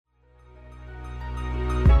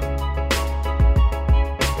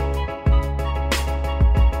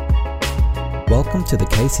Welcome to the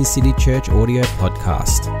Casey City Church audio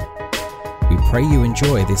podcast. We pray you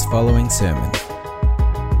enjoy this following sermon.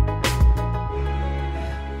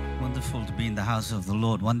 Wonderful to be in the house of the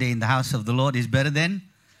Lord. One day in the house of the Lord is better than?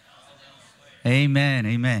 Amen,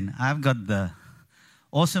 amen. I've got the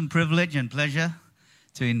awesome privilege and pleasure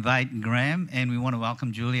to invite Graham, and we want to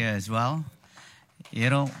welcome Julia as well. You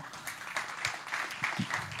know,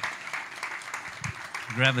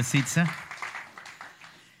 grab a seat, sir.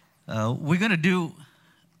 We're going to do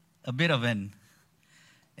a bit of an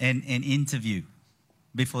interview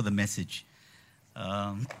before the message.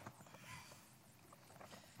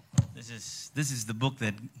 This is the book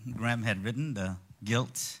that Graham had written, The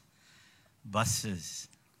Guilt Busters.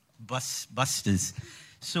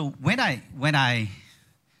 So when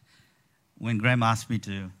Graham asked me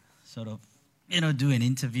to sort of, do an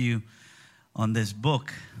interview on this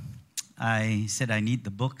book, I said I need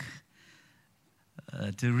the book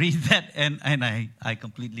to read that, and I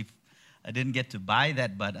didn't get to buy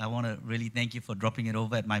that, but I want to really thank you for dropping it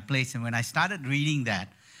over at my place. And when I started reading that,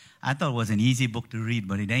 I thought it was an easy book to read,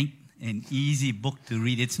 but it ain't an easy book to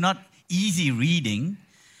read. It's not easy reading.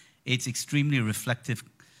 It's extremely reflective,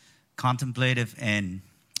 contemplative, and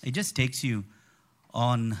it just takes you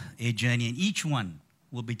on a journey. And each one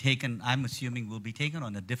will be taken, I'm assuming, will be taken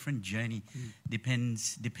on a different journey,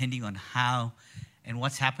 depending on how and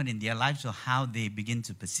what's happened in their lives or how they begin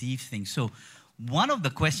to perceive things. So one of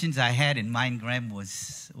the questions I had in mind, Graham,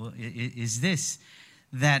 is this,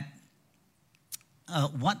 that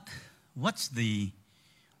what's the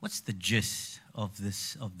gist of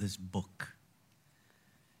this book?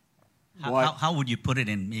 How would you put it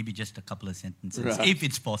in maybe just a couple of sentences, right, if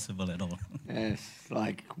it's possible at all? Yes,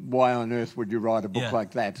 like, why on earth would you write a book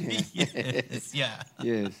like that? Yes, yeah.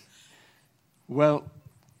 Yes. Well,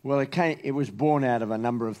 it was born out of a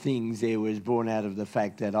number of things. It was born out of the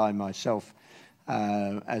fact that I myself,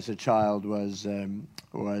 as a child, was a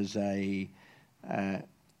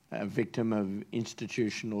victim of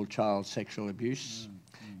institutional child sexual abuse,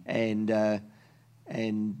 and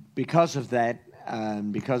because of that,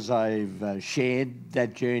 because I've shared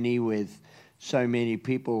that journey with so many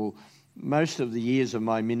people. Most of the years of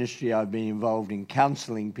my ministry, I've been involved in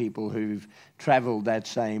counselling people who've travelled that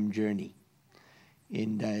same journey.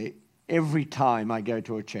 And every time I go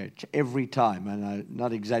to a church, every time, and I'm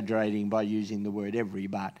not exaggerating by using the word every,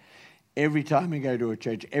 but every time I go to a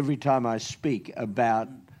church, every time I speak about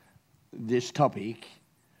this topic,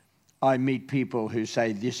 I meet people who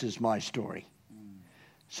say, this is my story.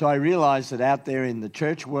 So I realised that out there in the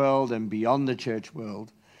church world and beyond the church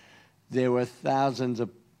world, there were thousands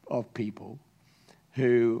of people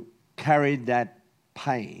who carried that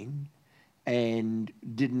pain and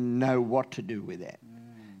didn't know what to do with it.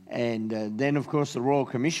 And then, of course, the Royal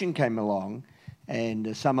Commission came along,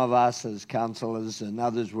 and some of us as counsellors and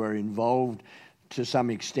others were involved to some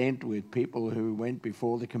extent with people who went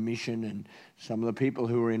before the Commission and some of the people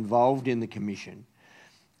who were involved in the Commission.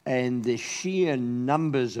 And the sheer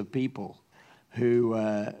numbers of people who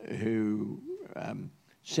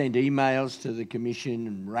sent emails to the Commission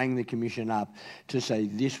and rang the Commission up to say,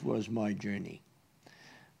 this was my journey.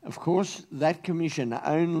 Of course, that commission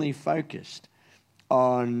only focused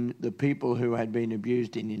on the people who had been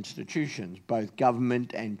abused in institutions, both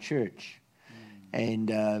government and church. And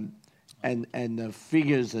the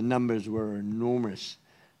figures, the numbers were enormous.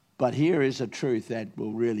 But here is a truth that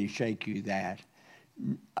will really shake you, that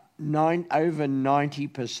over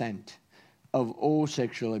 90% of all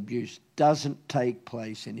sexual abuse doesn't take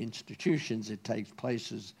place in institutions. It takes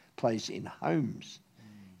place in homes,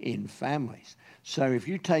 in families. So if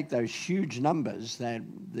you take those huge numbers that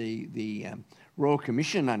the Royal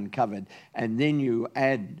Commission uncovered, and then you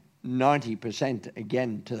add 90%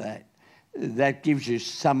 again to that, that gives you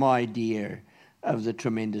some idea of the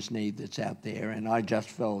tremendous need that's out there. And I just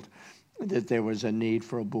felt that there was a need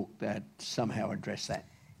for a book that somehow addressed that.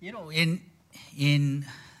 In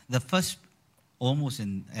the first,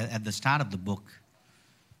 at the start of the book,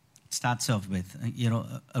 it starts off with,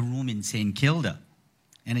 a room in St. Kilda.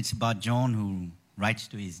 And it's about John who writes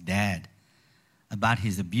to his dad about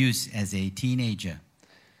his abuse as a teenager.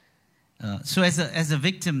 So as a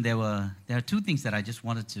victim, there are two things that I just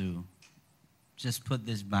wanted to just put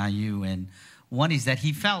this by you. And one is that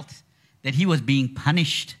he felt that he was being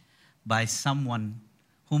punished by someone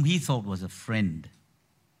whom he thought was a friend,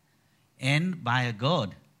 and by a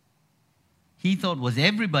God he thought was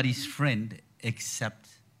everybody's friend except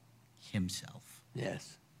himself.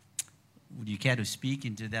 Yes. Would you care to speak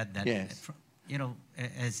into that? Yes.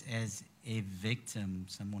 As a victim,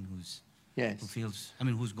 someone who feels,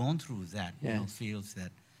 who's gone through that, yes, feels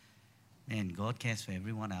that, man, God cares for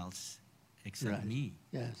everyone else except Right. me.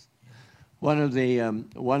 Yes. One of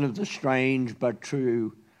the strange but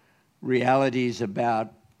true realities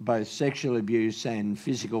about both sexual abuse and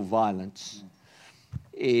physical violence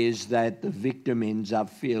is that the victim ends up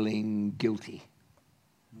feeling guilty,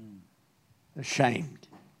 ashamed.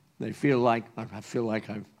 They feel like, I feel like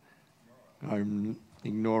I'm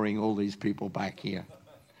ignoring all these people back here.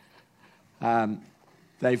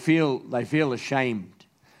 They feel ashamed.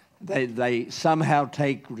 They somehow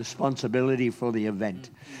take responsibility for the event.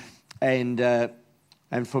 And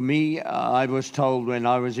for me, I was told when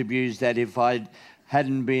I was abused that if I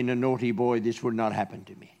hadn't been a naughty boy, this would not happen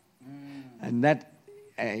to me. And that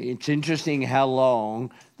it's interesting how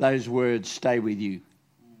long those words stay with you.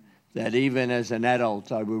 That even as an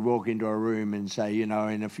adult, I would walk into a room and say, you know,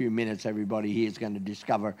 in a few minutes, everybody here is going to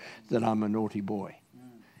discover that I'm a naughty boy.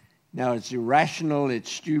 Now, it's irrational, it's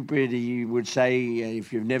stupid, you would say,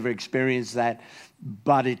 if you've never experienced that,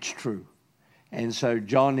 but it's true. And so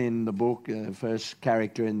John in the book, the first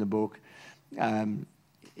character in the book,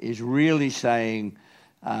 is really saying,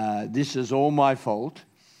 this is all my fault,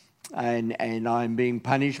 and I'm being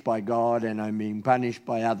punished by God, and I'm being punished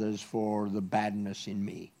by others for the badness in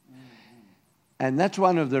me. And that's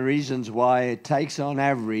one of the reasons why it takes on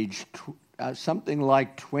average something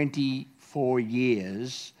like 24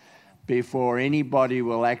 years before anybody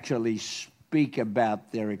will actually speak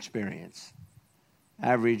about their experience.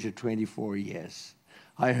 Average of 24 years.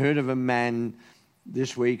 I heard of a man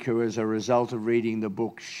this week who, as a result of reading the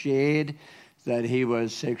book, shared that he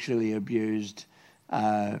was sexually abused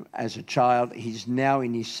as a child. He's now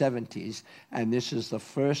in his 70s, and this is the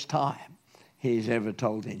first time he's ever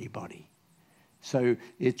told anybody. So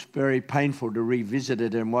it's very painful to revisit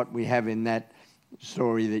it, and what we have in that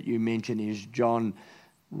story that you mentioned is John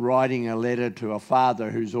writing a letter to a father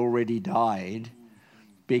who's already died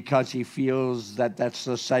because he feels that that's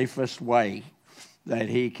the safest way that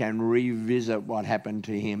he can revisit what happened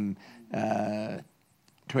to him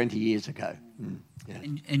 20 years ago. Yeah.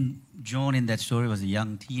 And John in that story was a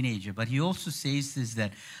young teenager, but he also says this,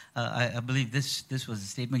 that I believe this was a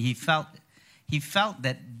statement. He felt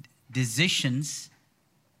that decisions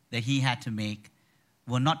that he had to make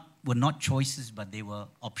were not choices, but they were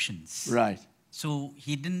options. Right. So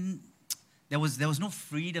he didn't. There was no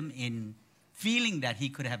freedom in feeling that he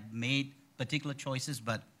could have made particular choices,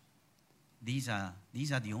 but these are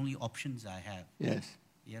the only options I have. Yes.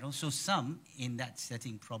 You know, so some in that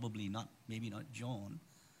setting, probably not, maybe not John,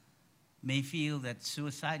 may feel that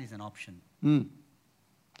suicide is an option.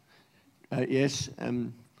 Yes.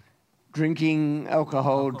 Drinking,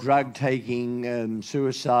 alcohol, drug taking,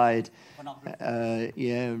 suicide,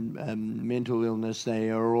 mental illness, they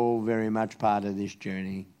are all very much part of this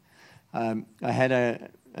journey. I had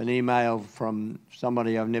an email from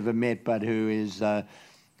somebody I've never met, but who is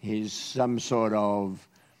he's some sort of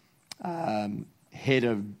head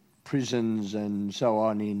of prisons and so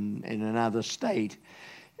on in another state,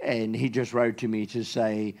 and he just wrote to me to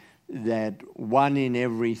say that 1 in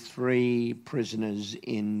every 3 prisoners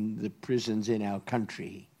in the prisons in our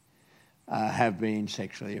country have been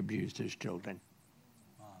sexually abused as children.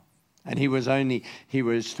 Wow. And he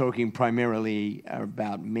was talking primarily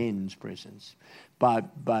about men's prisons. But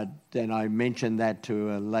then I mentioned that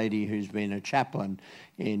to a lady who's been a chaplain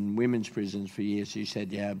in women's prisons for years. She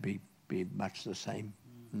said, yeah, it'd be much the same.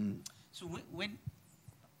 So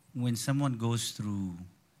when someone goes through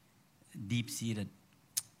deep-seated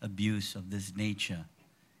abuse of this nature,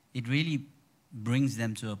 it really brings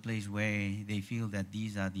them to a place where they feel that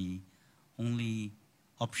these are the only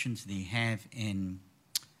options they have. And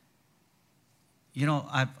you know,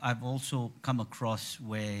 I've also come across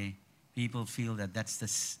where people feel that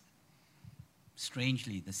that's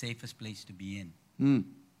strangely the safest place to be in.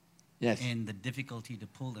 Yes. And the difficulty to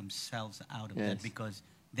pull themselves out of that, because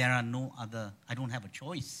there are no other, I don't have a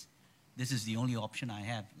choice. This is the only option I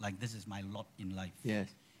have. Like, this is my lot in life. Yes.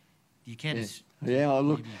 You can't. Yes. Yeah.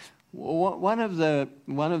 Look, one of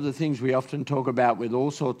the things we often talk about with all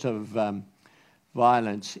sorts of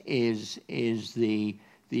violence is the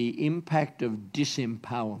impact of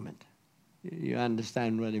disempowerment. You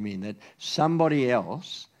understand what I mean? That somebody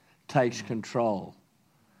else takes control,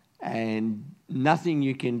 and nothing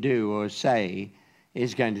you can do or say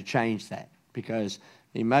is going to change that, because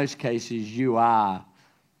in most cases you are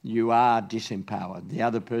disempowered. The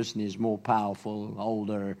other person is more powerful,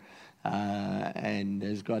 older, and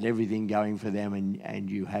has got everything going for them, and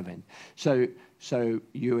you haven't. So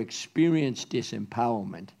you experience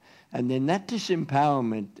disempowerment, and then that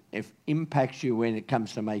disempowerment impacts you when it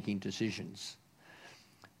comes to making decisions.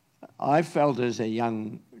 I felt as a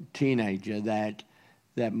young teenager that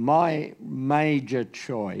my major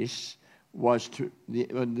choice was to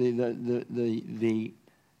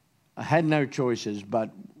I had no choices, but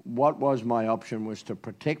what was my option was to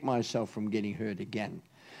protect myself from getting hurt again.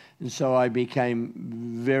 And so I became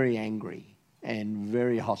very angry and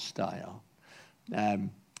very hostile.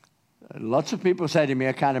 Lots of people say to me,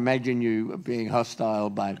 I can't imagine you being hostile,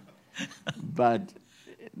 but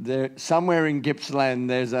somewhere in Gippsland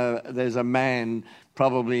there's a man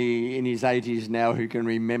probably in his 80s now who can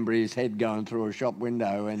remember his head going through a shop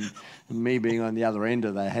window and me being on the other end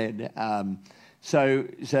of the head. So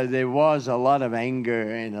there was a lot of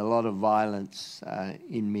anger and a lot of violence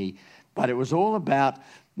in me, but it was all about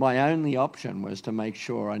my only option was to make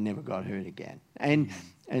sure I never got hurt again. And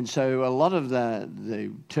so a lot of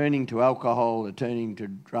the turning to alcohol, the turning to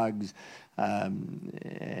drugs, and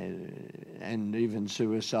even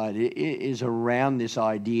suicide is around this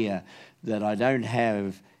idea that I don't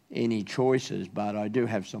have any choices, but I do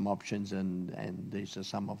have some options, and these are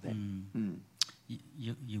some of them.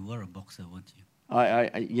 You were a boxer, weren't you?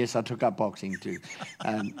 Yes, I took up boxing too,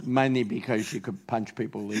 mainly because you could punch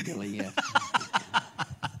people legally. Yeah.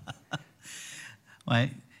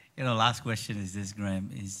 Well, last question is this, Graham: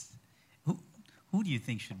 is who do you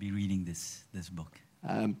think should be reading this book?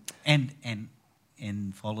 And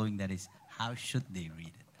following that is, how should they read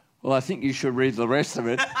it? Well, I think you should read the rest of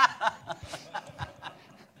it.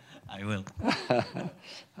 I will.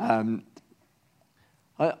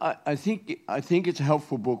 I think it's a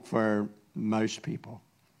helpful book for most people.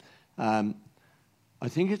 I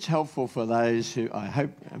think it's helpful for those who, I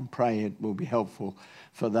hope and pray it will be helpful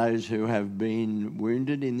for those who have been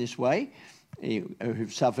wounded in this way,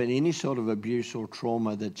 who've suffered any sort of abuse or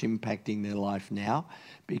trauma that's impacting their life now,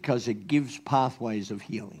 because it gives pathways of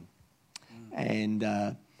healing. And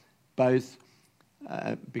because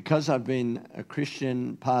I've been a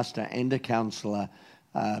Christian pastor and a counsellor,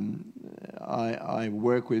 I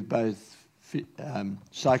work with both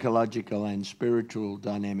psychological and spiritual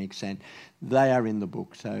dynamics, and they are in the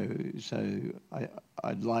book. So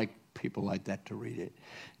I'd like people like that to read it.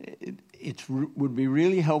 It would be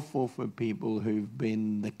really helpful for people who've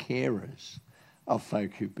been the carers of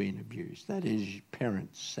folk who've been abused, that is,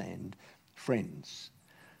 parents and friends,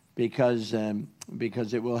 because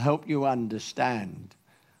it will help you understand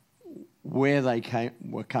where they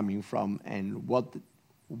were coming from and what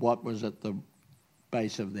was at the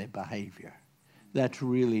base of their behaviour. That's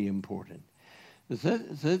really important. The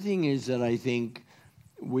third thing is that I think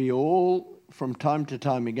we all, from time to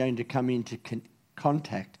time, are going to come into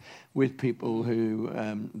contact with people who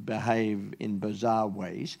behave in bizarre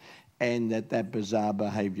ways, and that bizarre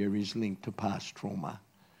behaviour is linked to past trauma.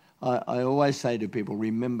 I always say to people,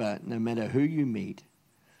 remember, no matter who you meet,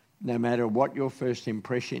 no matter what your first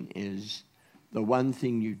impression is, the one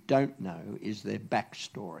thing you don't know is their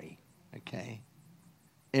backstory, okay?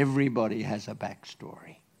 Everybody has a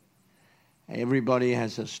backstory. Everybody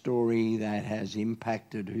has a story that has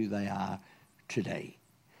impacted who they are today.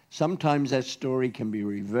 Sometimes that story can be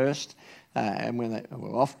reversed, and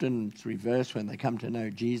often it's reversed when they come to know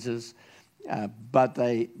Jesus, but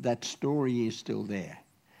that story is still there,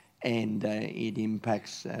 and it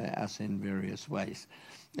impacts us in various ways.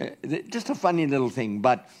 Just a funny little thing,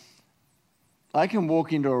 but I can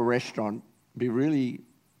walk into a restaurant, be really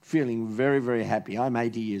feeling very, very happy. I'm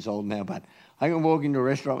 80 years old now, but I can walk into a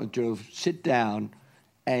restaurant with Jill, sit down,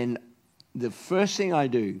 and the first thing I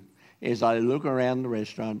do is I look around the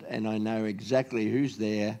restaurant and I know exactly who's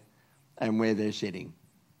there and where they're sitting.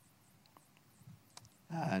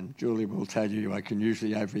 And Julie will tell you I can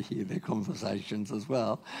usually overhear their conversations as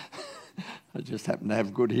well. I just happen to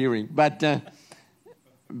have good hearing. But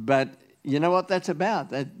you know what that's about?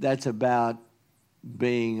 That's about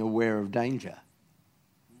being aware of danger.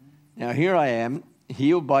 Now here I am,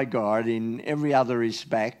 healed by God in every other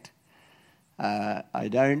respect. I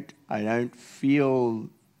don't feel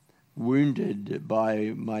wounded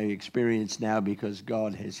by my experience now because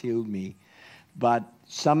God has healed me. But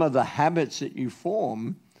some of the habits that you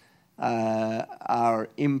form are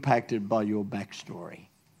impacted by your backstory.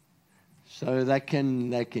 So that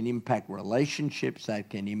can impact relationships, that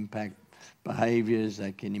can impact behaviors,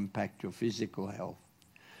 that can impact your physical health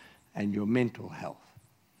and your mental health.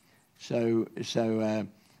 So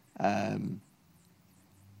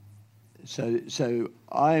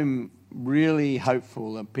I'm really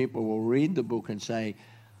hopeful that people will read the book and say,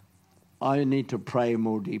 I need to pray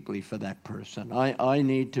more deeply for that person. I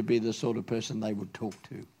need to be the sort of person they would talk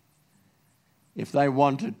to. If they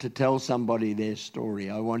wanted to tell somebody their story,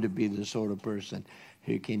 I want to be the sort of person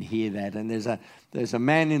who can hear that. And there's a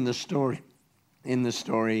man in the story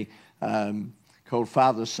called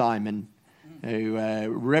Father Simon, who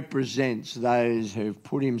represents those who've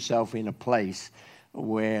put himself in a place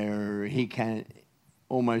where he can,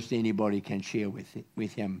 almost anybody can share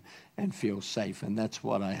with him and feel safe, and that's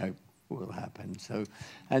what I hope will happen. So,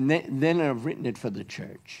 and then I've written it for the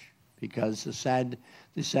church, because the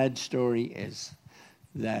sad story is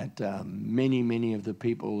that many of the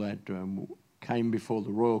people that came before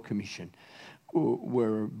the Royal Commission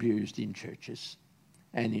were abused in churches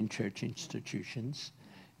and in church institutions,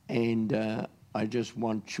 and I just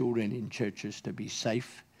want children in churches to be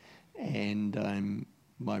safe, and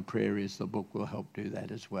my prayer is the book will help do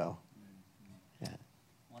that as well. Yeah.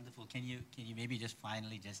 Wonderful. Can you maybe just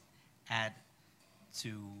finally just add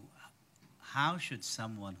to how should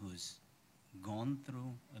someone who's gone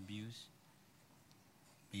through abuse,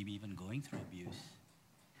 maybe even going through abuse,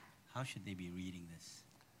 how should they be reading this?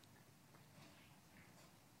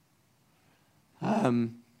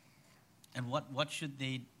 And what should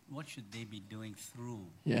they be doing through?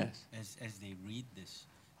 Yes. As they read this?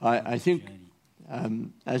 I think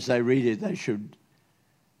as they read it,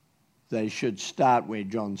 they should start where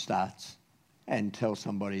John starts and tell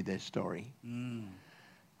somebody their story.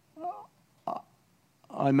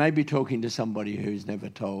 I may be talking to somebody who's never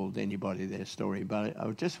told anybody their story, but I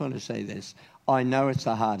just want to say this. I know it's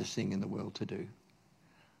the hardest thing in the world to do.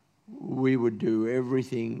 We would do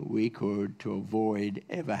everything we could to avoid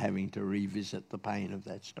ever having to revisit the pain of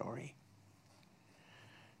that story.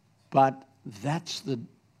 But that's the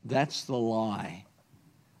lie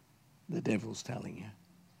the devil's telling you.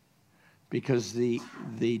 Because the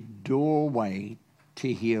doorway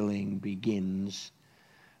to healing begins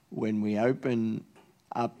when we open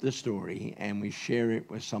up the story and we share it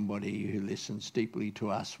with somebody who listens deeply to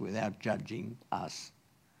us without judging us.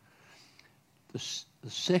 The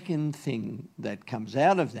second thing that comes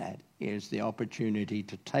out of that is the opportunity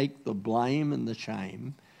to take the blame and the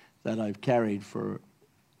shame that I've carried for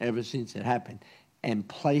ever since it happened and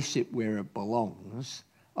place it where it belongs,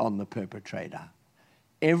 on the perpetrator.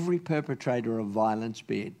 Every perpetrator of violence,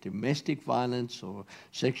 be it domestic violence or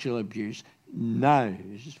sexual abuse,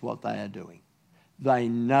 knows what they are doing. They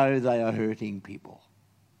know they are hurting people.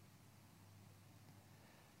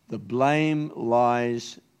 The blame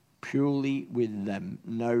lies purely with them.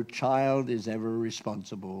 No child is ever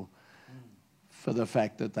responsible for the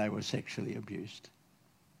fact that they were sexually abused.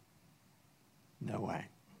 No way.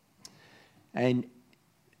 And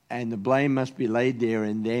the blame must be laid there,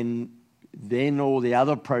 and then all the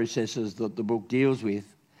other processes that the book deals with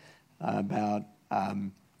about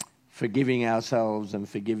forgiving ourselves and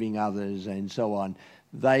forgiving others and so on,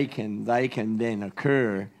 they can then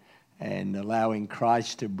occur, and allowing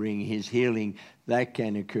Christ to bring his healing, that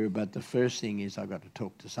can occur. But the first thing is I've got to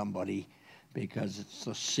talk to somebody, because it's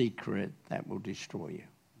the secret that will destroy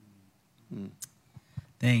you.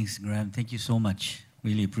 Thanks, Graham. Thank you so much.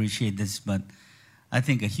 Really appreciate this. But I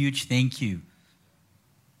think a huge thank you,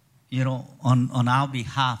 on our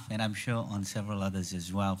behalf, and I'm sure on several others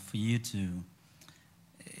as well, for you to,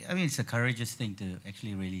 it's a courageous thing to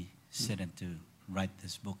actually really sit and to write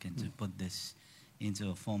this book and to put this into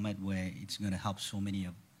a format where it's going to help so many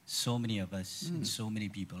of us and so many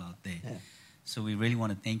people out there. Yeah. So we really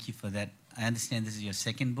want to thank you for that. I understand this is your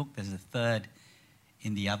second book. There's a third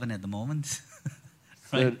in the oven at the moment.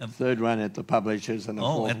 Right. Third one at the publishers and the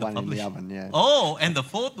fourth one in the oven. Yeah. Oh, and the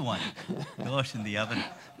fourth one, gosh, in the oven.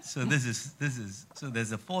 So so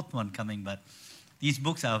there's a fourth one coming. But these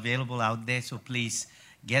books are available out there. So please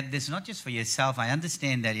get this, not just for yourself. I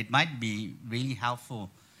understand that it might be really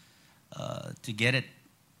helpful to get it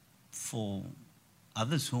for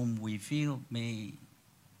others whom we feel may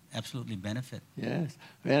absolutely benefit. Yes.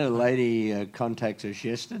 We had a lady contact us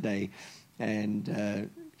yesterday, and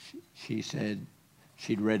she said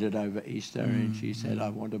she'd read it over Easter, and she said, I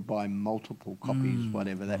want to buy multiple copies,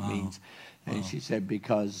 whatever that means. And she said,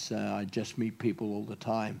 because I just meet people all the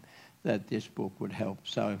time, that this book would help.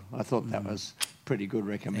 So I thought that was a pretty good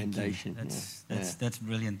recommendation. That's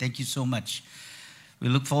brilliant. Thank you so much. We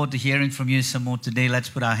look forward to hearing from you some more today. Let's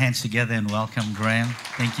put our hands together and welcome Graham.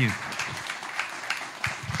 Thank you.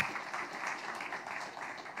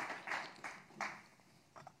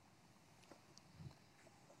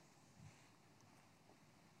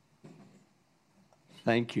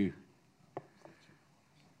 Thank you.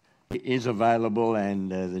 It is available,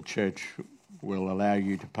 and the church will allow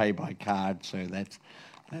you to pay by card, so that's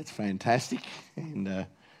fantastic. And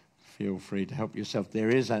feel free to help yourself. There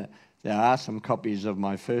are some copies of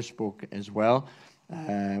my first book as well,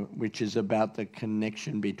 which is about the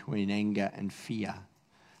connection between anger and fear,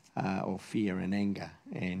 or fear and anger.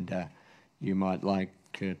 And you might like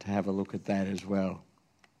to have a look at that as well.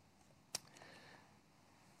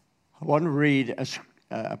 I want to read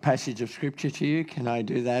a passage of Scripture to you. Can I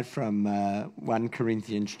do that from 1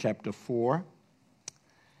 Corinthians chapter 4?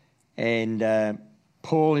 And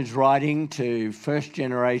Paul is writing to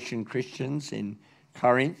first-generation Christians in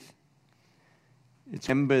Corinth. It's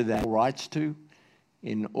a member that Paul writes to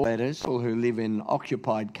in all letters, people who live in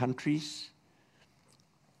occupied countries.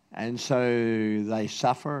 And so they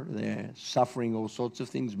suffer. They're suffering all sorts of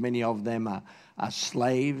things. Many of them are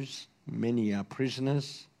slaves. Many are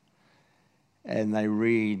prisoners. And they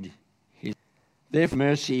read, "Their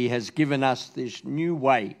mercy has given us this new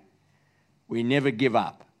way. We never give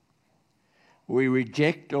up. We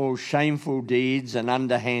reject all shameful deeds and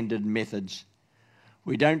underhanded methods.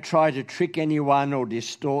 We don't try to trick anyone or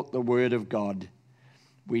distort the word of God.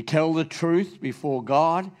 We tell the truth before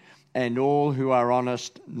God, and all who are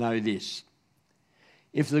honest know this.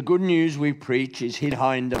 If the good news we preach is hid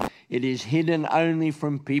behind us, it is hidden only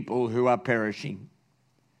from people who are perishing.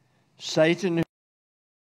 Satan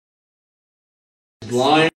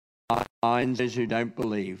blinds those who don't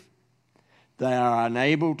believe. They are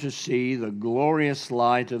unable to see the glorious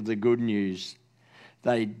light of the good news.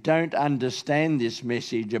 They don't understand this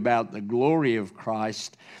message about the glory of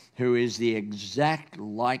Christ, who is the exact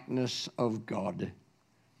likeness of God."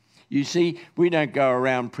 You see, we don't go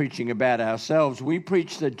around preaching about ourselves. We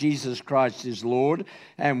preach that Jesus Christ is Lord,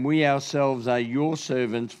 and we ourselves are your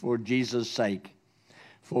servants for Jesus' sake.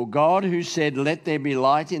 For God, who said, "Let there be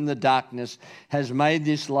light in the darkness," has made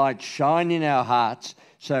this light shine in our hearts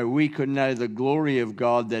so we could know the glory of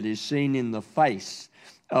God that is seen in the face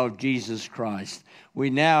of Jesus Christ. We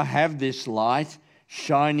now have this light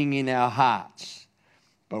shining in our hearts,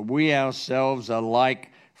 but we ourselves are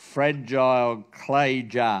like fragile clay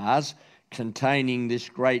jars containing this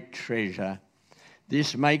great treasure.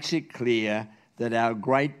 This makes it clear that our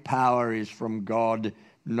great power is from God,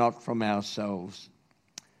 not from ourselves.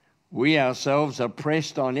 We ourselves are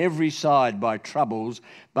pressed on every side by troubles,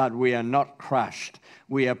 but we are not crushed.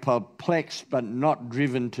 We are perplexed, but not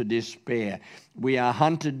driven to despair. We are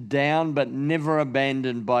hunted down, but never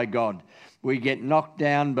abandoned by God. We get knocked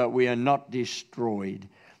down, but we are not destroyed.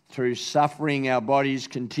 Through suffering, our bodies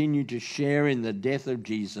continue to share in the death of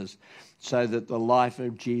Jesus, so that the life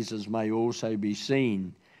of Jesus may also be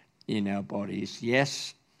seen in our bodies.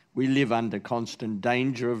 Yes, we live under constant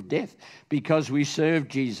danger of death because we serve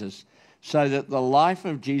Jesus, so that the life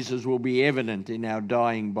of Jesus will be evident in our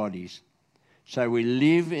dying bodies. So we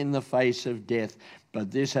live in the face of death,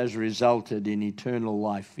 but this has resulted in eternal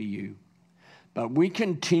life for you. But we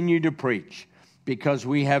continue to preach because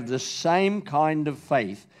we have the same kind of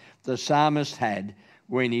faith the psalmist had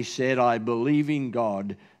when he said, "I believe in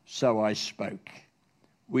God, so I spoke."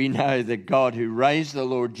 We know that God, who raised the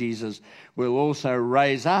Lord Jesus, will also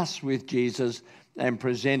raise us with Jesus and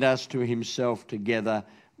present us to himself together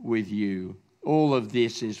with you. All of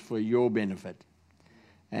this is for your benefit.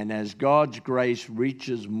 And as God's grace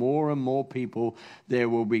reaches more and more people, there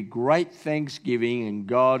will be great thanksgiving and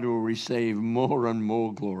God will receive more and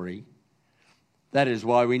more glory. That is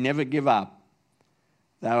why we never give up.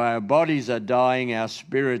 Though our bodies are dying, our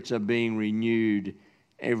spirits are being renewed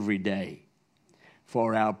every day.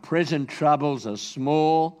 For our present troubles are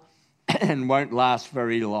small and won't last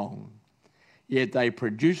very long. Yet they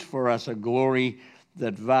produce for us a glory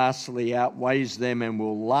that vastly outweighs them and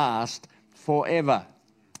will last forever.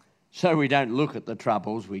 So we don't look at the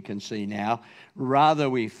troubles we can see now. Rather,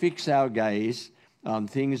 we fix our gaze on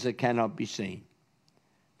things that cannot be seen.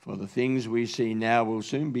 For the things we see now will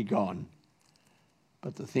soon be gone,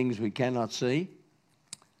 but the things we cannot see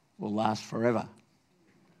will last forever.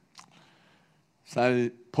 So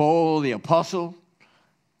Paul, the apostle,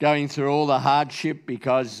 going through all the hardship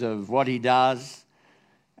because of what he does,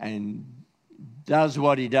 and does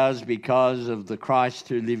what he does because of the Christ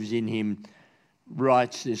who lives in him,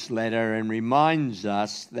 writes this letter and reminds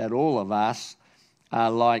us that all of us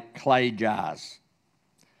are like clay jars.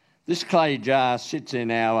 This clay jar sits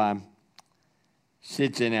in our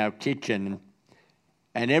kitchen,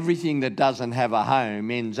 and everything that doesn't have a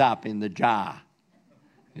home ends up in the jar.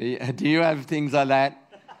 Do you have things like that?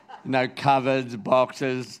 You know, cupboards,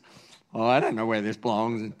 boxes. Oh, I don't know where this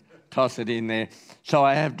belongs, and toss it in there. So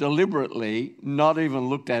I have deliberately not even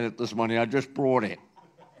looked at it this morning. I just brought it.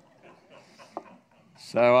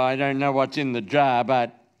 So I don't know what's in the jar,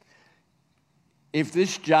 but if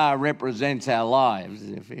this jar represents our lives,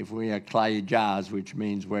 if we are clay jars, which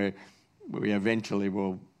means we eventually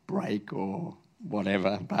will break or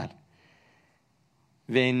whatever, but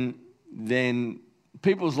then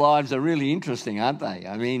people's lives are really interesting, aren't they?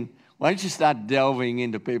 I mean, once you start delving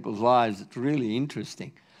into people's lives, it's really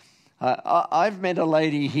interesting. I've met a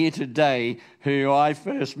lady here today who I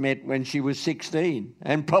first met when she was 16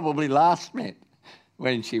 and probably last met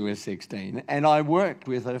when she was 16. And I worked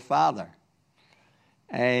with her father.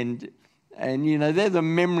 And you know, they're the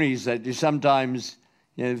memories that you sometimes,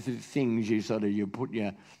 you know, the things you put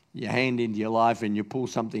your hand into your life and you pull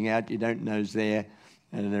something out you don't know's there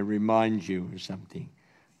and it reminds you of something.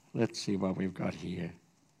 Let's see what we've got here.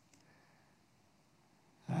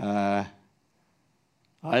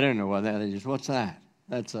 I don't know what that is. What's that?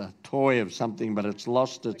 That's a toy of something, but it's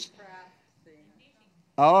lost its...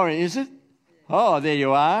 Oh, is it? Oh, there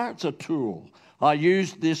you are. It's a tool. I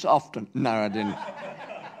used this often. No, I didn't.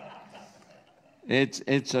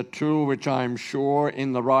 It's a tool which I'm sure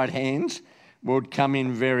in the right hands would come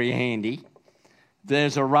in very handy.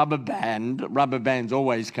 There's a rubber band. Rubber bands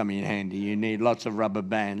always come in handy. You need lots of rubber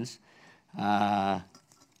bands. There's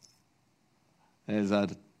a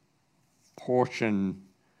portion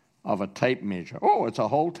of a tape measure. Oh, it's a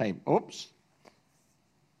whole tape. Oops.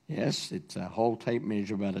 Yes, it's a whole tape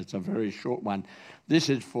measure, but it's a very short one. This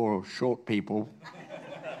is for short people.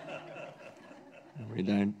 We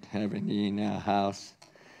don't have any in our house.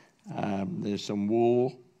 There's some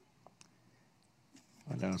wool.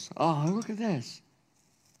 What else? Oh, look at this.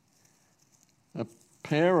 A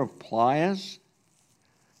pair of pliers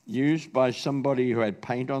used by somebody who had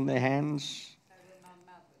paint on their hands.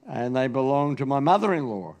 And they belonged to my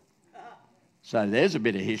mother-in-law. So there's a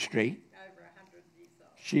bit of history. Over 100 years old.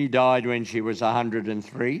 She died when she was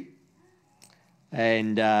 103,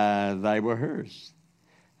 and they were hers.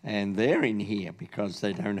 And they're in here because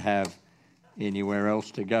they don't have anywhere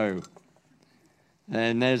else to go.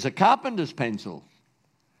 And there's a carpenter's pencil.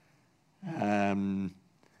 And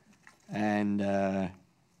a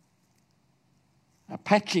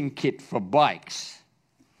patching kit for bikes.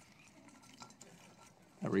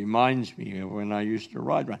 It reminds me of when I used to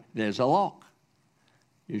ride one. There's a lock.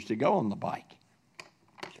 Used to go on the bike.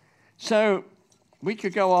 So we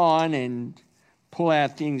could go on and pull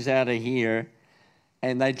out things out of here,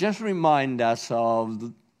 and they just remind us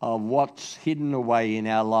of what's hidden away in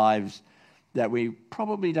our lives that we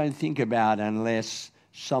probably don't think about unless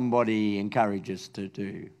somebody encourages us to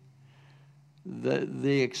do.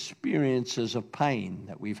 The experiences of pain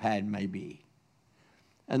that we've had maybe,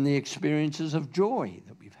 and the experiences of joy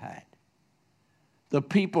that we've had. The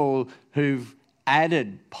people who've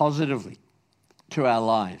added positively to our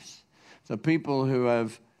lives. The people who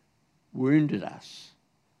have wounded us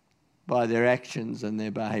by their actions and their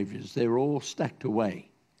behaviours. They're all stacked away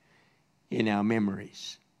in our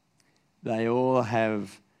memories. They all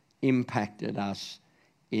have impacted us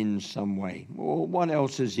in some way. Well, what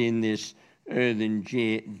else is in this earthen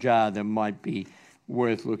jar that might be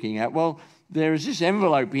worth looking at? Well, there is this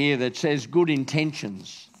envelope here that says good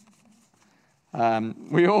intentions.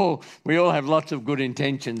 We all have lots of good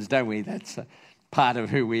intentions, don't we? That's part of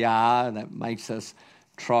who we are. That makes us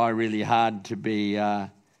try really hard to be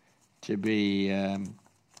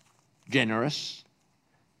generous.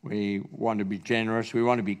 We want to be generous. We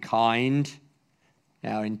want to be kind.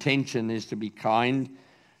 Our intention is to be kind.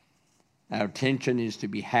 Our intention is to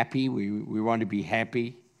be happy. We want to be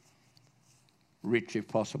happy, rich if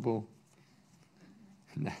possible.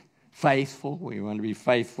 Faithful. We want to be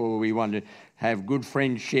faithful. We want to have good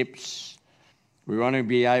friendships. We want to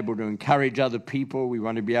be able to encourage other people. We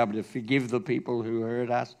want to be able to forgive the people who hurt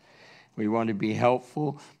us. We want to be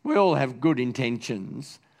helpful. We all have good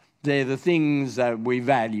intentions. They're the things that we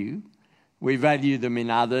value. We value them in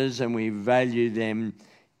others and we value them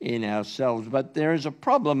in ourselves. But there is a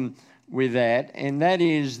problem with that, and that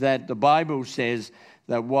is that the Bible says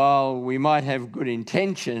that while we might have good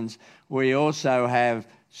intentions, we also have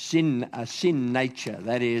a sin nature.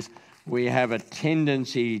 That is, we have a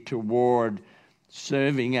tendency toward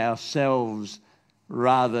serving ourselves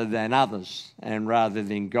rather than others and rather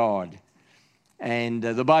than God. And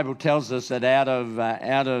the Bible tells us that out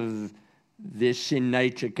of this sin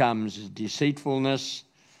nature comes deceitfulness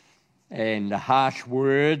and harsh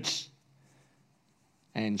words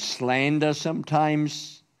and slander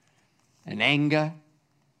sometimes and anger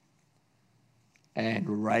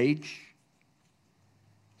and rage.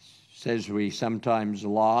 It says we sometimes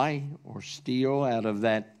lie or steal out of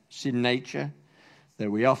that sin nature,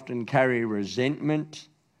 that we often carry resentment,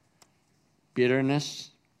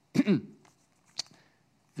 bitterness,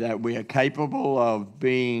 that we are capable of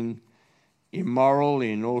being immoral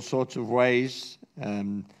in all sorts of ways.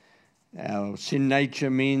 Our sin nature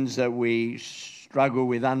means that we struggle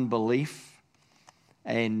with unbelief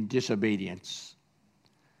and disobedience.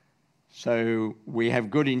 So we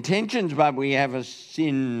have good intentions, but we have a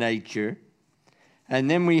sin nature.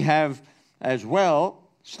 And then we have as well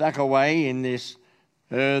stuck away in this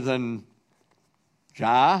earthen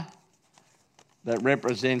jar that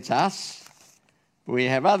represents us. We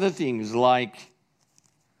have other things like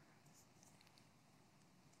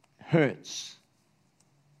hurts.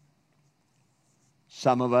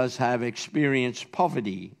 Some of us have experienced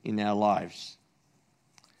poverty in our lives.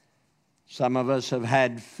 Some of us have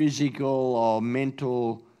had physical or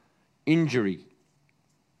mental injury.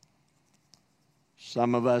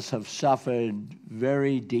 Some of us have suffered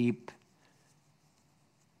very deep,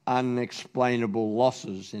 unexplainable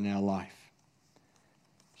losses in our life.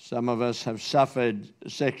 Some of us have suffered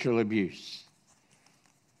sexual abuse.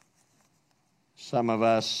 Some of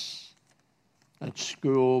us at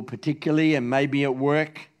school particularly, and maybe at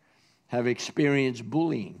work, have experienced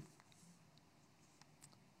bullying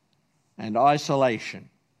and isolation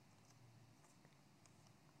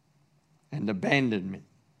and abandonment.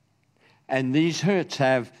 And these hurts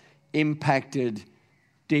have impacted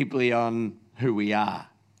deeply on who we are.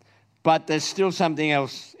 But there's still something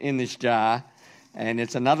else in this jar, and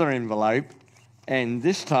it's another envelope. And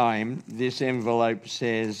this time, this envelope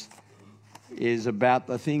is about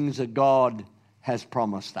the things that God has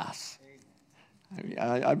promised us.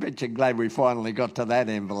 I bet you're glad we finally got to that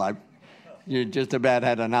envelope. You just about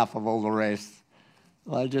had enough of all the rest.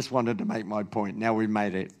 I just wanted to make my point. Now we've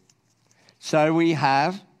made it. So we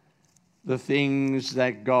have the things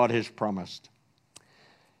that God has promised.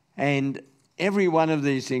 And every one of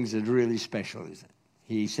these things is really special, isn't it?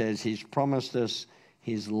 He says he's promised us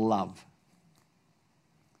his love.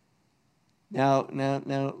 Now,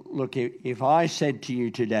 look, if I said to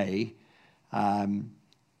you today,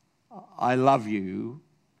 I love you,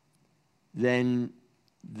 then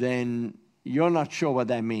you're not sure what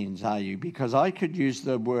that means, are you? Because I could use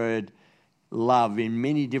the word love in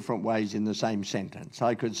many different ways in the same sentence.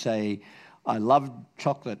 I could say, I love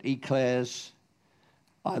chocolate eclairs.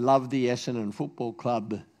 I love the Essendon Football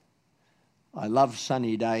Club. I love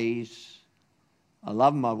sunny days. I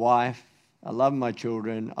love my wife. I love my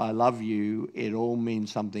children. I love you. It all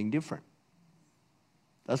means something different,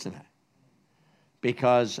 doesn't it?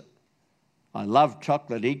 Because I love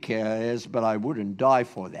chocolate eclairs, but I wouldn't die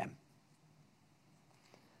for them.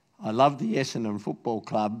 I love the Essendon Football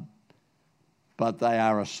Club, but they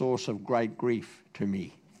are a source of great grief to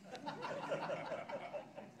me.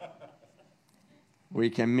 We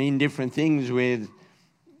can mean different things with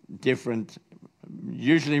different...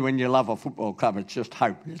 Usually when you love a football club, it's just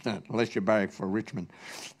hope, isn't it? Unless you're barrack for Richmond.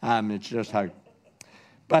 It's just hope.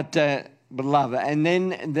 But love. And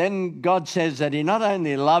then God says that he not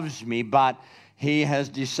only loves me, but he has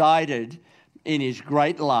decided in his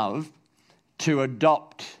great love to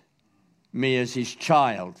adopt me as his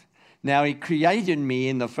child. Now, he created me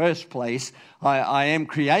in the first place. I am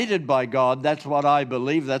created by God. That's what I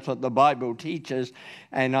believe. That's what the Bible teaches.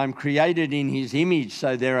 And I'm created in his image.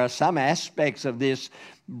 So there are some aspects of this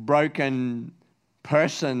broken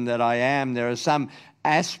person that I am. There are some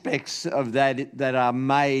aspects of that are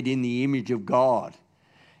made in the image of God.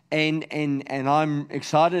 And I'm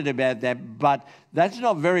excited about that. But that's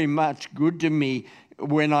not very much good to me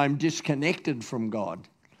when I'm disconnected from God.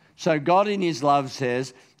 So God in his love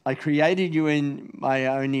says, I created you in my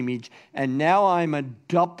own image, and now I'm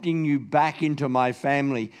adopting you back into my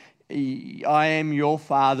family. I am your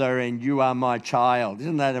father, and you are my child.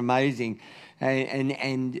 Isn't that amazing?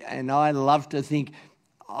 And I love to think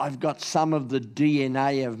I've got some of the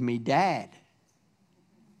DNA of me dad,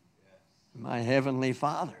 my heavenly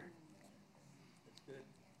Father.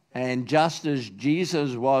 And just as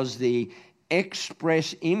Jesus was the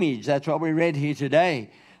express image, that's what we read here today,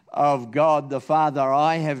 of God the Father,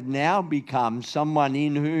 I have now become someone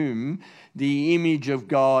in whom the image of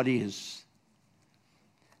God is.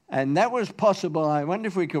 And that was possible. I wonder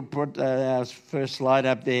if we could put our first slide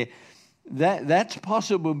up there. That's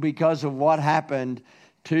possible because of what happened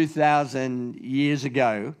 2,000 years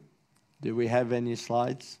ago. Do we have any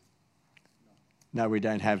slides? No, we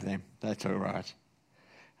don't have them. That's all right.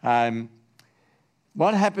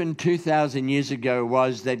 What happened 2,000 years ago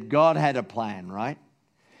was that God had a plan, right?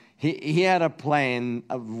 He had a plan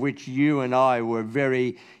of which you and I were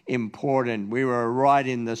very important. We were right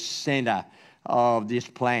in the center of this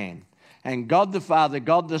plan. And God the Father,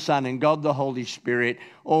 God the Son, and God the Holy Spirit,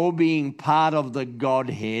 all being part of the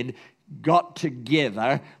Godhead, got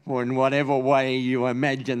together, or in whatever way you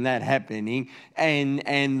imagine that happening,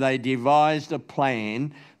 and they devised a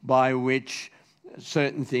plan by which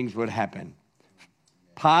certain things would happen.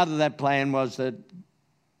 Part of that plan was that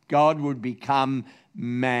God would become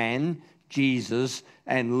man, Jesus,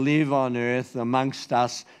 and live on earth amongst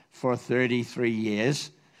us for 33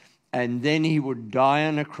 years. And then he would die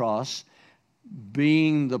on a cross,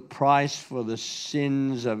 being the price for the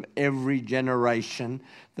sins of every generation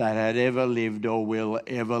that had ever lived or will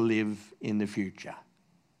ever live in the future.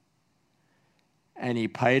 And he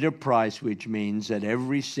paid a price, which means that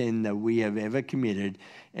every sin that we have ever committed,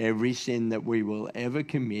 every sin that we will ever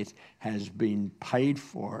commit, has been paid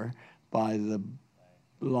for by the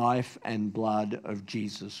life and blood of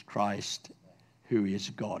Jesus Christ, who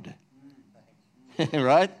is God.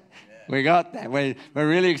 Right? We got that. We're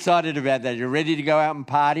really excited about that. You're ready to go out and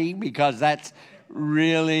party? Because that's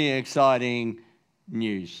really exciting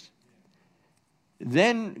news.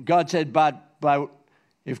 Then God said, but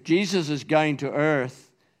if Jesus is going to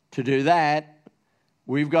earth to do that,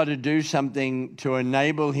 we've got to do something to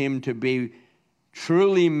enable him to be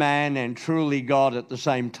truly man and truly God at the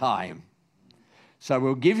same time. So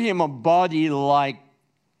we'll give him a body like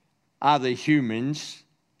other humans,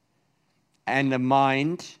 and a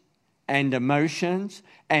mind and emotions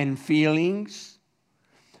and feelings,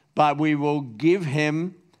 but we will give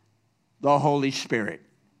him the Holy Spirit.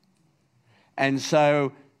 And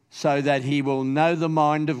so that he will know the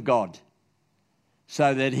mind of God,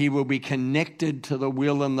 so that he will be connected to the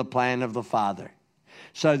will and the plan of the Father,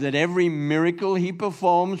 so that every miracle he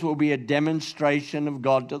performs will be a demonstration of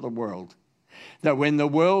God to the world, that when the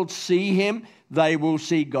world see him, they will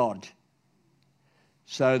see God.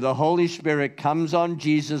 So the Holy Spirit comes on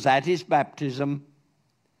Jesus at his baptism.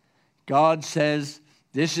 God says,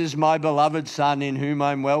 "This is my beloved Son in whom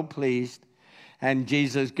I'm well pleased." And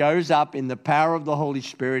Jesus goes up in the power of the Holy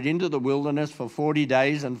Spirit into the wilderness for 40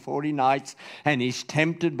 days and 40 nights, and he's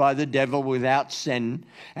tempted by the devil without sin.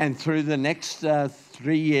 And through the next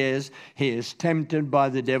 3 years, he is tempted by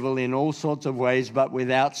the devil in all sorts of ways, but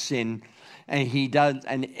without sin.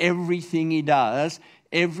 And everything he does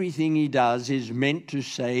is meant to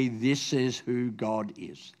say, this is who God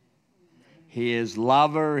is. He is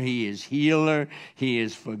lover, he is healer, he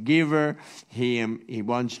is forgiver, he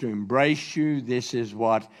wants to embrace you. This is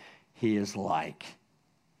what he is like.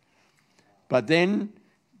 But then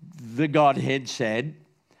the Godhead said,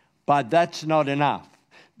 but that's not enough,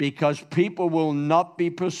 because people will not be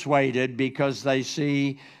persuaded because they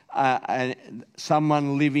see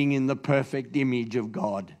someone living in the perfect image of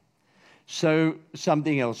God. So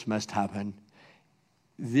something else must happen.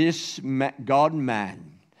 This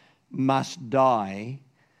God-man must die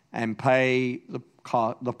and pay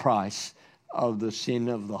the price of the sin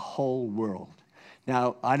of the whole world.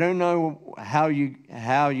 Now, I don't know how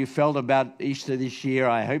you felt about Easter this year.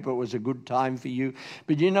 I hope it was a good time for you.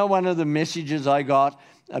 But you know, one of the messages I got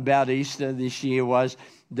about Easter this year was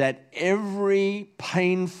that every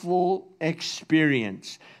painful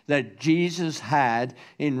experience that Jesus had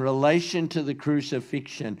in relation to the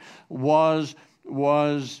crucifixion was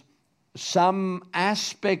some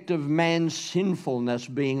aspect of man's sinfulness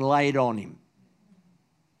being laid on him.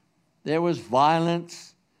 There was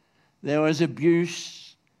violence, there was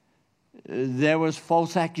abuse, there was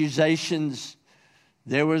false accusations,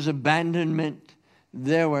 there was abandonment,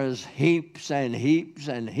 there was heaps and heaps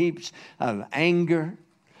and heaps of anger,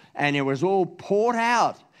 and it was all poured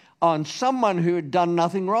out on someone who had done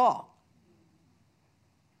nothing wrong.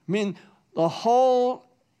 I mean, the whole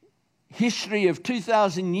history of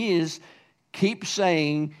 2,000 years keeps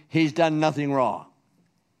saying he's done nothing wrong.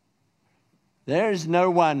 There is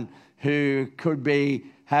no one who could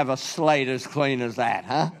have a slate as clean as that,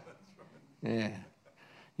 huh? Yeah.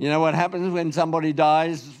 You know what happens when somebody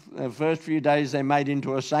dies? The first few days they're made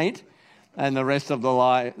into a saint, and the rest of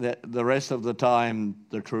the time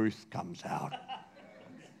the truth comes out.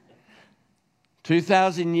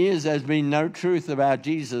 2,000 years there's been no truth about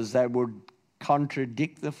Jesus that would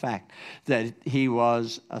contradict the fact that he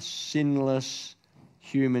was a sinless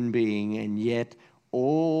human being, and yet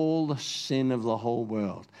all the sin of the whole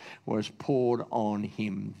world was poured on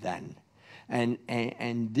him then.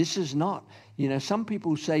 And this is not, some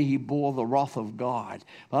people say he bore the wrath of God,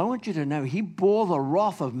 but I want you to know he bore the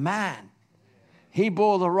wrath of man. He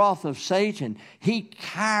bore the wrath of Satan. He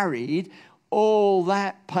carried all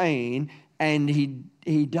that pain, and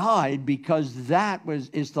he died because that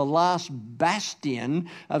is the last bastion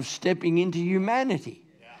of stepping into humanity.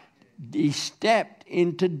 He stepped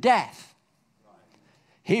into death.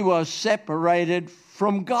 He was separated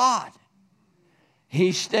from God.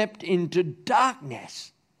 He stepped into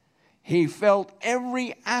darkness. He felt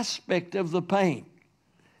every aspect of the pain.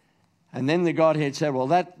 And then the Godhead said, well,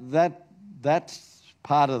 that's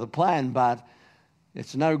part of the plan, but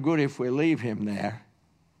it's no good if we leave him there.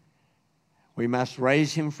 We must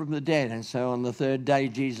raise him from the dead. And so on the third day,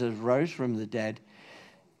 Jesus rose from the dead,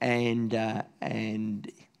 and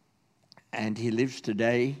he lives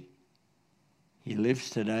today. He lives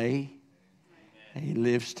today. He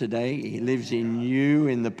lives today. He lives in you,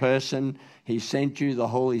 in the person. He sent you the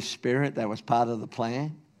Holy Spirit. That was part of the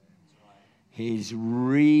plan. He's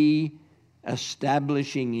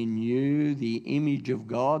re-establishing in you the image of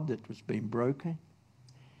God that was being broken.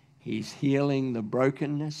 He's healing the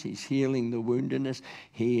brokenness. He's healing the woundedness.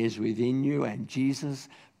 He is within you. And Jesus,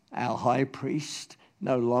 our high priest,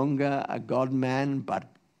 no longer a God-man, but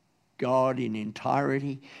God in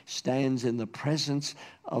entirety, stands in the presence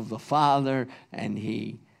of the Father, and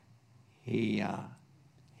he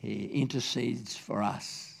intercedes for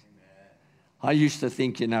us. I used to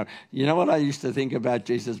think, you know what I used to think about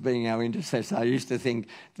Jesus being our intercessor? I used to think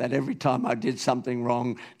that every time I did something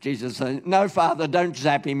wrong, Jesus said, "No, Father, don't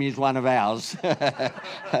zap him, he's one of ours."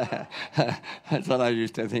 That's what I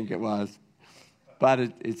used to think it was.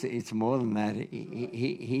 But it's more than that.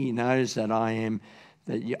 He knows that I and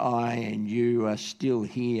you are still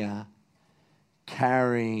here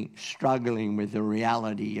struggling with the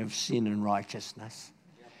reality of sin and righteousness.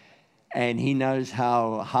 And he knows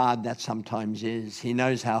how hard that sometimes is. He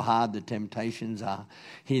knows how hard the temptations are.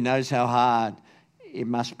 He knows how hard it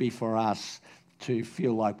must be for us to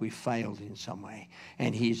feel like we failed in some way.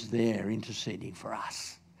 And he's there interceding for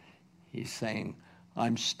us. He's saying,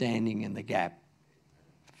 "I'm standing in the gap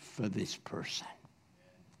for this person."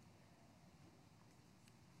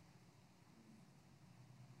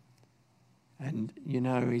 And,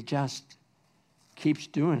 he just keeps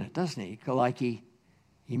doing it, doesn't he? Like he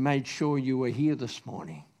made sure you were here this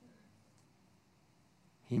morning.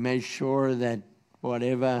 He made sure that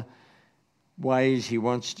whatever ways he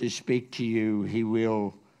wants to speak to you, he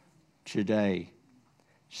will today.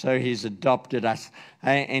 So he's adopted us,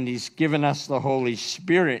 and he's given us the Holy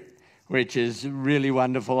Spirit, which is really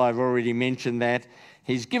wonderful. I've already mentioned that.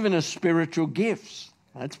 He's given us spiritual gifts.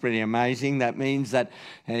 That's pretty amazing. That means that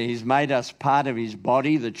he's made us part of his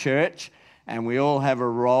body, the church, and we all have a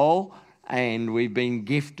role, and we've been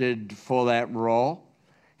gifted for that role.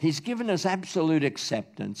 He's given us absolute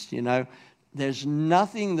acceptance. There's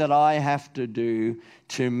nothing that I have to do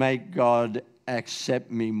to make God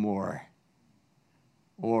accept me more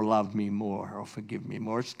or love me more or forgive me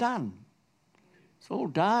more. It's done. It's all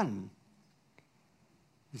done.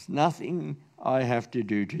 There's nothing I have to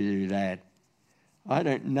do that. I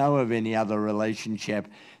don't know of any other relationship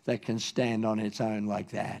that can stand on its own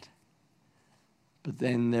like that. But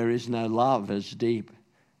then there is no love as deep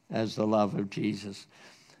as the love of Jesus.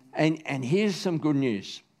 And here's some good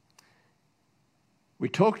news. We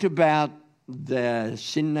talked about the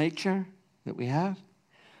sin nature that we have.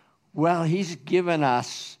 Well, he's given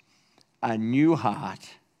us a new heart,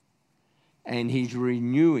 and he's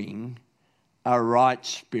renewing a right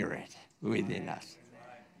spirit within us.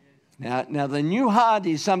 Now, the new heart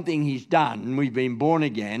is something he's done. We've been born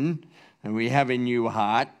again, and we have a new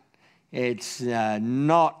heart. It's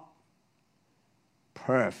not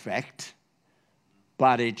perfect,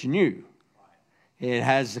 but it's new. It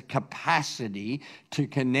has the capacity to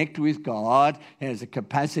connect with God. It has the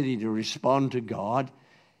capacity to respond to God.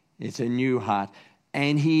 It's a new heart.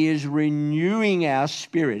 And he is renewing our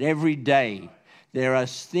spirit every day. There are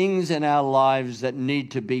things in our lives that need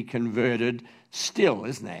to be converted still,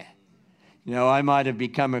 isn't there? I might have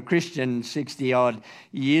become a Christian 60-odd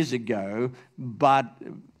years ago,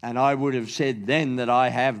 and I would have said then that I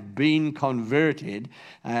have been converted,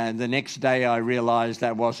 and the next day I realized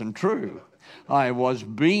that wasn't true. I was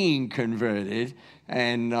being converted,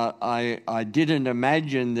 and I didn't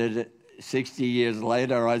imagine that 60 years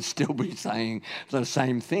later I'd still be saying the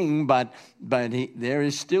same thing, but there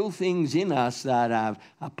is still things in us that are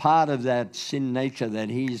a part of that sin nature that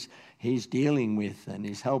he's dealing with, and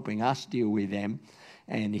he's helping us deal with them,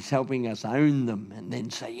 and he's helping us own them and then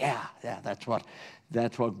say, yeah, that's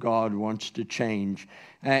what God wants to change.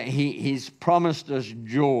 He's promised us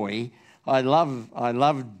joy. I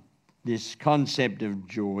love this concept of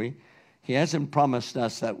joy. He hasn't promised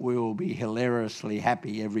us that we will be hilariously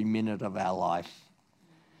happy every minute of our life,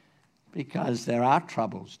 because there are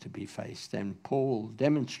troubles to be faced, and Paul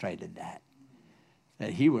demonstrated that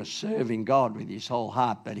he was serving God with his whole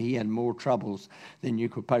heart, but he had more troubles than you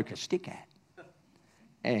could poke a stick at.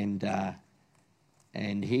 And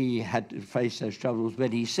he had to face those troubles,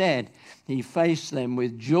 but he said he faced them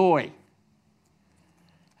with joy.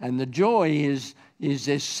 And the joy is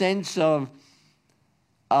this sense of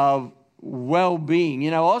well-being.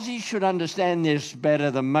 Aussies should understand this better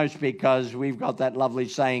than most, because we've got that lovely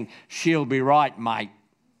saying, "She'll be right, mate,"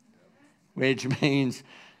 which means,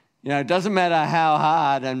 it doesn't matter how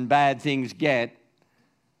hard and bad things get,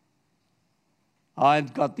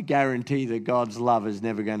 I've got the guarantee that God's love is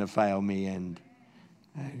never going to fail me, and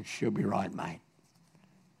she'll be right, mate.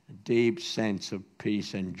 a deep sense of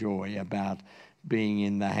peace and joy about being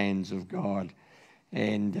in the hands of God.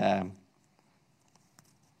 And I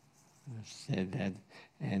said that.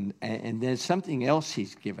 And there's something else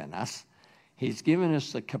he's given us. He's given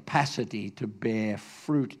us the capacity to bear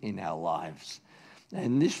fruit in our lives.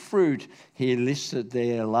 And this fruit, he listed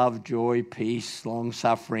there, love, joy, peace,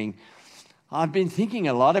 long-suffering. I've been thinking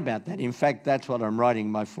a lot about that. In fact, that's what I'm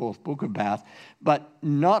writing my 4th book about. But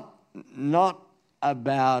not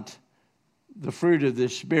about the fruit of the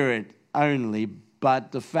Spirit only,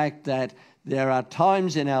 but the fact that there are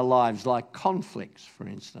times in our lives, like conflicts, for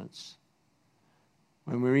instance,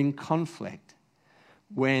 when we're in conflict,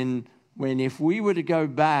 when if we were to go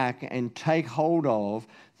back and take hold of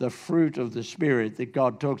the fruit of the Spirit that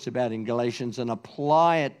God talks about in Galatians and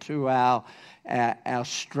apply it to our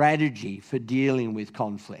strategy for dealing with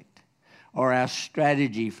conflict, or our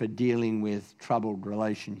strategy for dealing with troubled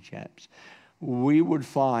relationships, we would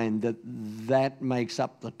find that that makes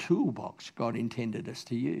up the toolbox God intended us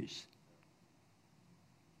to use.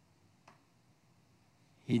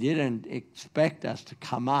 He didn't expect us to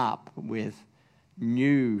come up with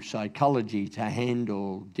new psychology to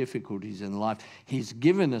handle difficulties in life. He's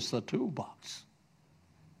given us the toolbox.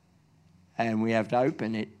 And we have to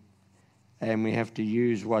open it, and we have to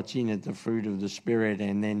use what's in it, the fruit of the Spirit.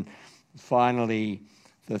 And then finally,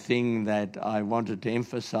 the thing that I wanted to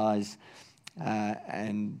emphasize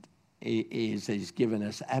is he's given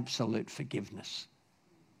us absolute forgiveness.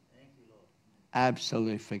 Thank you, Lord.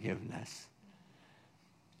 Absolute forgiveness.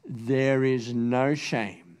 There is no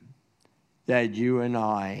shame that you and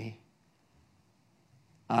I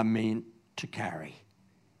are meant to carry.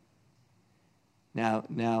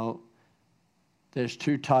 Now, there's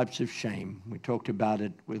 2 types of shame. We talked about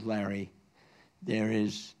it with Larry. There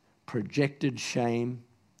is projected shame,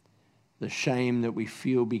 the shame that we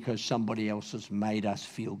feel because somebody else has made us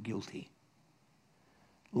feel guilty.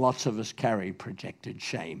 Lots of us carry projected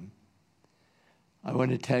shame. I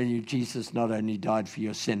want to tell you, Jesus not only died for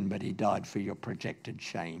your sin, but he died for your projected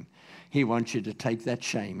shame. He wants you to take that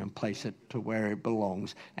shame and place it to where it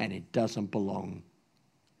belongs, and it doesn't belong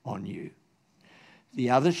on you.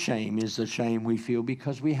 The other shame is the shame we feel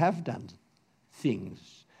because we have done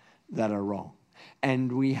things that are wrong.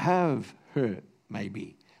 And we have hurt,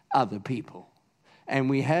 maybe, other people. And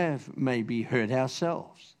we have maybe hurt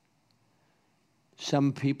ourselves.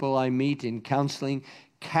 Some people I meet in counseling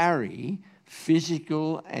carry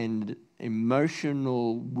physical and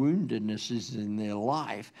emotional woundednesses in their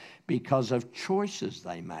life because of choices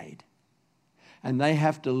they made. And they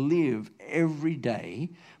have to live every day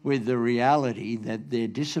with the reality that their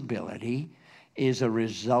disability is a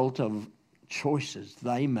result of choices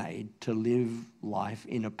they made to live life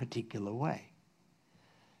in a particular way.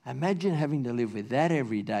 Imagine having to live with that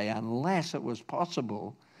every day unless it was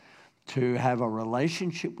possible to have a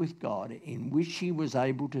relationship with God in which he was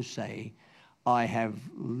able to say, I have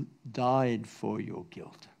died for your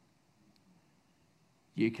guilt.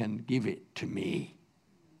 You can give it to me.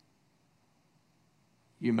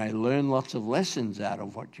 You may learn lots of lessons out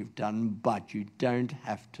of what you've done, but you don't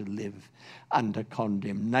have to live under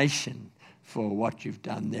condemnation for what you've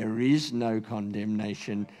done. There is no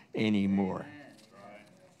condemnation anymore.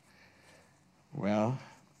 Well,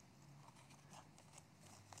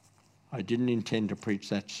 I didn't intend to preach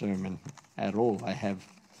that sermon at all. I have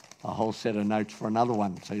a whole set of notes for another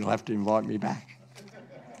one, so you'll have to invite me back.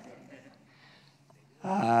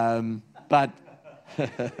 But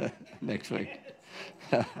next week.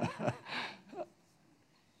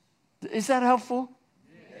 Is that helpful?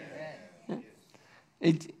 Yeah.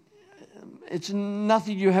 It's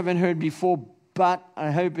nothing you haven't heard before, but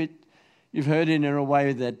I hope you've heard it in a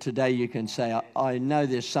way that today you can say, I know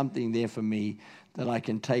there's something there for me that I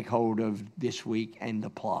can take hold of this week and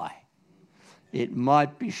apply. It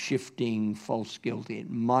might be shifting false guilt. It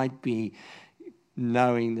might be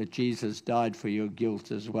knowing that Jesus died for your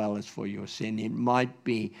guilt as well as for your sin. It might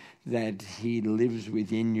be that he lives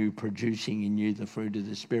within you, producing in you the fruit of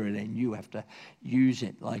the Spirit, and you have to use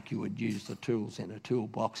it like you would use the tools in a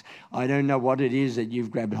toolbox. I don't know what it is that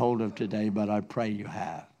you've grabbed hold of today, but I pray you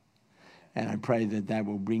have. And I pray that that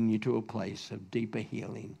will bring you to a place of deeper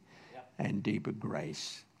healing and deeper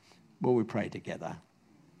grace. Will we pray together?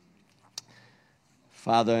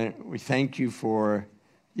 Father, we thank you for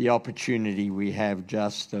the opportunity we have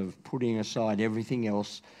just of putting aside everything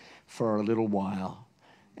else for a little while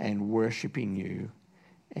and worshiping you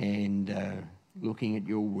and looking at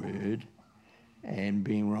your word and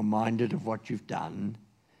being reminded of what you've done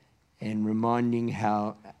and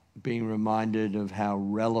being reminded of how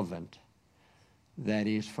relevant that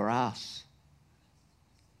is for us.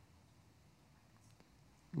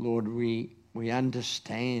 Lord, we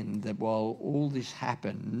understand that while all this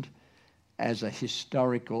happened as a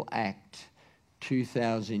historical act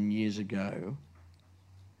 2,000 years ago,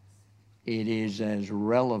 it is as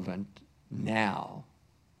relevant now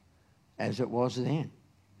as it was then.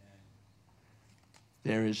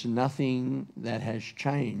 There is nothing that has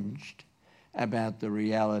changed about the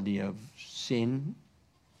reality of sin,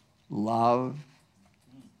 love,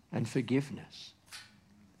 and forgiveness.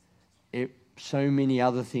 So many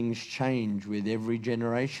other things change with every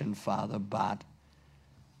generation, Father, but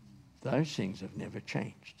those things have never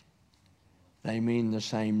changed. They mean the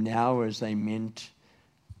same now as they meant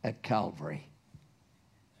at Calvary.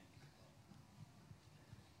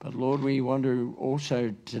 But Lord, we want to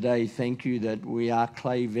also today thank you that we are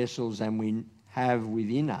clay vessels and we have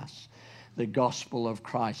within us the gospel of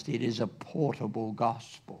Christ. It is a portable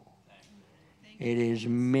gospel. It is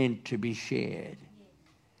meant to be shared.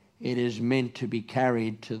 It is meant to be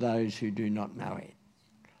carried to those who do not know it.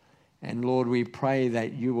 And Lord, we pray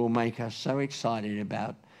that you will make us so excited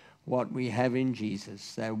about what we have in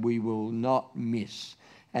Jesus that we will not miss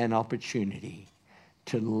an opportunity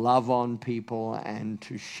to love on people and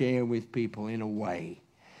to share with people in a way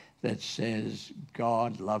that says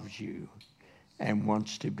God loves you and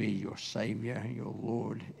wants to be your Savior, your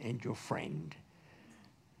Lord, and your friend.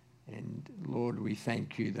 And Lord, we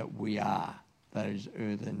thank you that we are those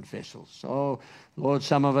earthen vessels. Oh, Lord,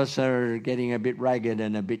 some of us are getting a bit ragged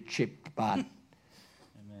and a bit chipped, but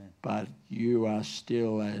you are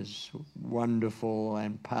still as wonderful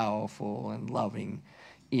and powerful and loving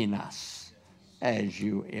in us as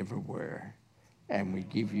you ever were. And we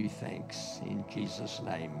give you thanks in Jesus'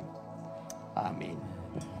 name. Amen.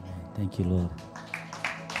 Thank you, Lord.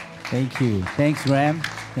 Thank you. Thanks, Graham.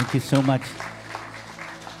 Thank you so much.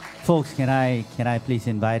 Folks, can I please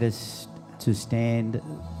invite us to stand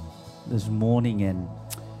this morning and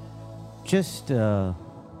just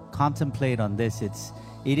contemplate on this.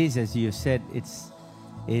 It is, as you said, it's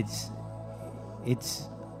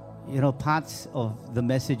parts of the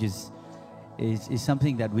message is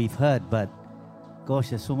something that we've heard, but gosh,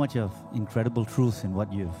 there's so much of incredible truth in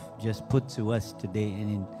what you've just put to us today,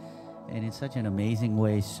 and in such an amazing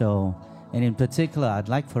way. So, and in particular, I'd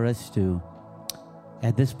like for us to,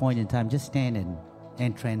 at this point in time, just stand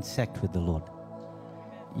and transect with the Lord.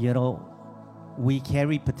 You know, we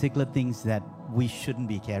carry particular things that we shouldn't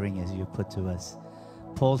be carrying, as you put to us.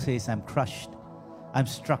 Paul says, I'm crushed. I'm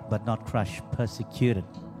struck but not crushed, persecuted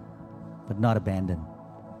but not abandoned.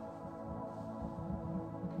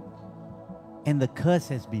 And the curse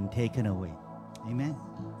has been taken away. Amen.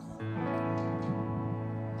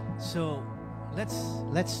 So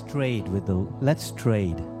let's trade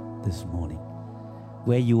this morning.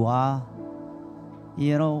 Where you are,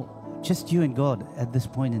 you know, just you and God at this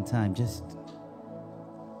point in time, just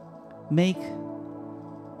make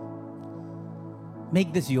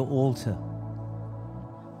this your altar,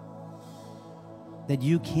 that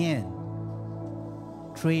you can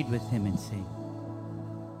trade with him and say,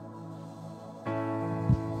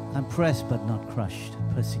 I'm pressed but not crushed,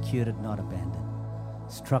 persecuted, not abandoned,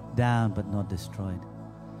 struck down but not destroyed.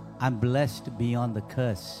 I'm blessed beyond the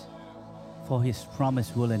curse, for his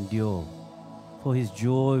promise will endure, for his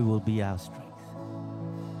joy will be our strength.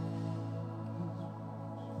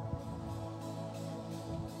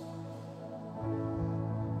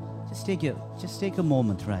 Just take a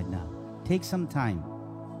moment right now. Take some time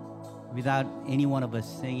without any one of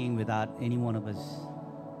us singing, without any one of us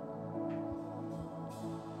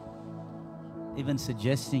even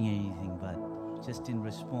suggesting anything, but just in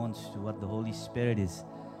response to what the Holy Spirit is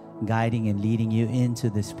guiding and leading you into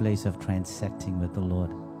this place of transecting with the Lord.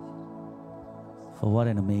 For what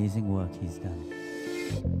an amazing work he's done.